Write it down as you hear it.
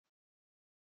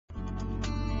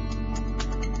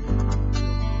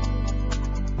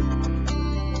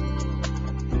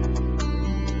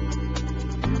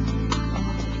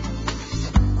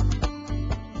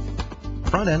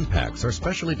Front end packs are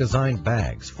specially designed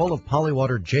bags full of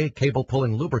Polywater J cable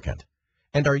pulling lubricant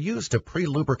and are used to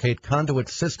pre-lubricate conduit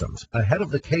systems ahead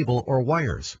of the cable or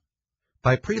wires.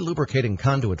 By pre-lubricating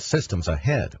conduit systems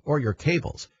ahead or your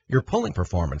cables, your pulling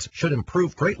performance should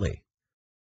improve greatly.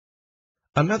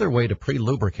 Another way to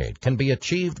pre-lubricate can be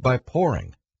achieved by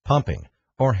pouring, pumping,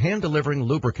 or hand-delivering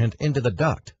lubricant into the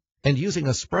duct and using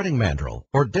a spreading mandrel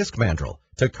or disc mandrel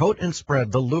to coat and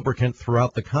spread the lubricant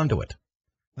throughout the conduit.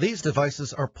 These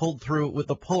devices are pulled through with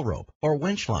the pull rope or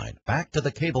winch line back to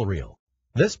the cable reel.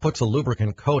 This puts a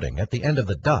lubricant coating at the end of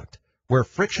the duct where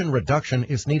friction reduction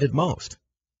is needed most.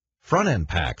 Front-end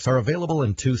packs are available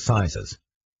in two sizes.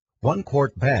 1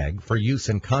 quart bag for use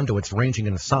in conduits ranging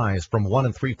in size from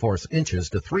 1 3/4 inches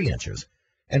to 3 inches,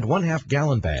 and 1/2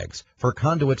 gallon bags for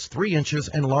conduits 3 inches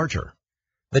and larger.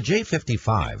 The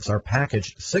J55s are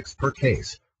packaged 6 per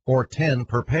case or 10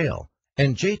 per pail,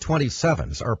 and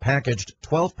J27s are packaged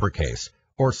 12 per case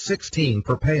or 16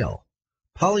 per pail.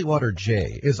 Polywater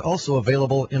J is also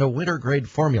available in a winter-grade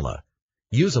formula,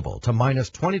 usable to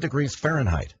 -20 degrees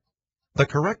Fahrenheit. The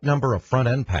correct number of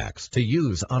front-end packs to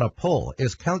use on a pull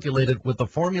is calculated with the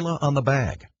formula on the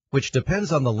bag, which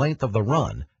depends on the length of the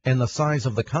run and the size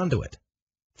of the conduit.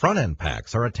 Front-end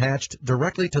packs are attached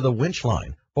directly to the winch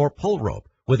line or pull rope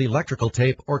with electrical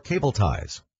tape or cable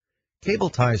ties.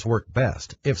 Cable ties work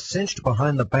best if cinched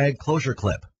behind the bag closure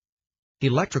clip.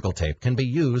 Electrical tape can be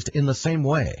used in the same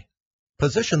way.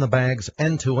 Position the bags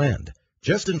end to end,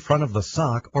 just in front of the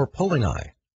sock or pulling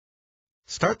eye.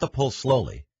 Start the pull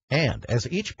slowly, and as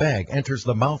each bag enters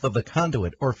the mouth of the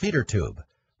conduit or feeder tube,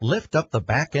 lift up the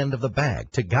back end of the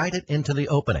bag to guide it into the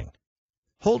opening.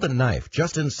 Hold a knife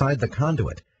just inside the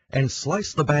conduit and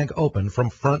slice the bag open from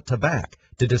front to back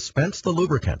to dispense the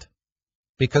lubricant.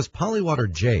 Because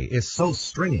Polywater J is so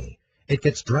stringy, it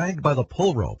gets dragged by the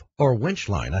pull rope or winch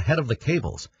line ahead of the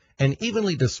cables and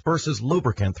evenly disperses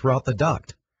lubricant throughout the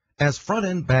duct. As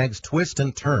front-end bags twist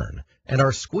and turn and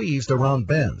are squeezed around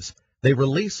bends, they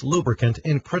release lubricant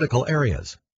in critical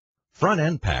areas.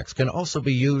 Front-end packs can also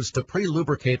be used to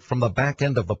pre-lubricate from the back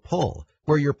end of the pull,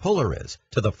 where your puller is,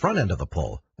 to the front end of the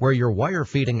pull, where your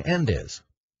wire-feeding end is,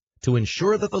 to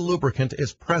ensure that the lubricant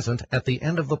is present at the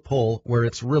end of the pull where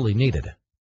it's really needed.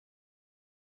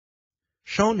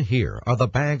 Shown here are the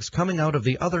bags coming out of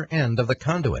the other end of the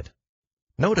conduit.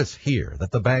 Notice here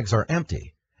that the bags are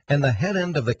empty, and the head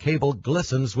end of the cable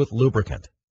glistens with lubricant.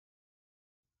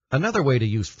 Another way to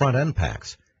use front-end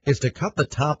packs is to cut the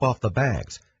top off the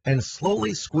bags and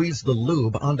slowly squeeze the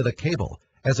lube onto the cable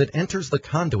as it enters the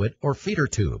conduit or feeder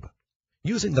tube.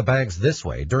 Using the bags this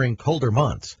way during colder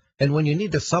months and when you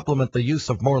need to supplement the use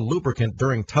of more lubricant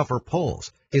during tougher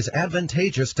pulls is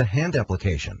advantageous to hand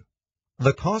application.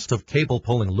 The cost of cable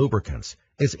pulling lubricants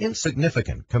is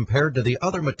insignificant compared to the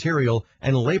other material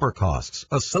and labor costs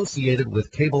associated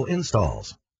with cable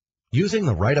installs. Using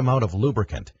the right amount of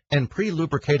lubricant and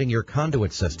pre-lubricating your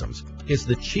conduit systems is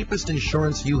the cheapest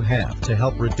insurance you have to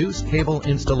help reduce cable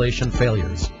installation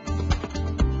failures.